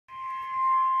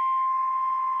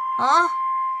Huh?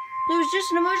 There was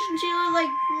just an emergency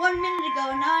like 1 minute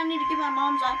ago, and now I need to get my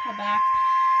mom's iPad back.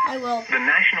 I will. The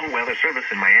National Weather Service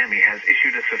in Miami has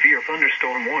issued a severe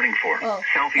thunderstorm warning for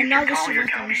southeastern Collier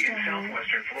County in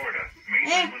southwestern Florida,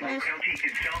 Monroe County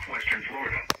in southwestern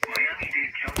Florida,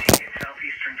 Miami-Dade County in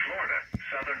southeastern Florida,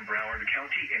 southern Broward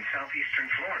County in southeastern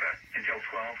Florida until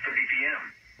 12:30 p.m.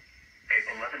 At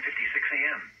 11:56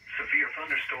 a.m., severe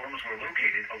thunderstorms were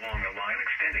located along a line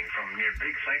extending from near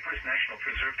Big Cypress National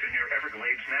Preserve to near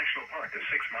Everglades National Park to 6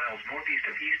 miles northeast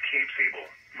of East Cape Sable,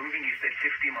 moving east at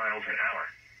 50 miles an hour.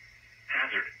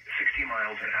 Hazard, 60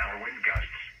 miles an hour wind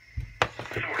gusts.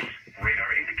 Source,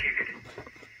 radar indicated.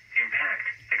 Impact,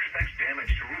 expects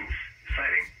damage to roofs,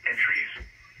 siding, and trees.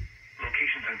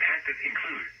 Locations impacted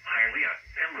include Hialeah,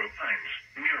 Pembroke Pines,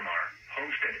 Miramar,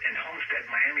 Homestead, and Homestead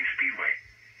Miami Speedway.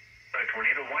 A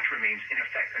tornado watch remains in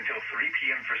effect until 3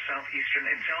 p.m. for southeastern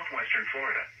and southwestern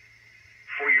Florida.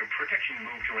 For your protection,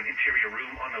 move to an interior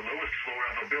room on the lowest floor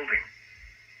of a building.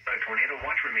 A tornado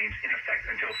watch remains in effect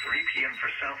until 3 p.m.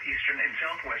 for southeastern and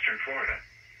southwestern Florida.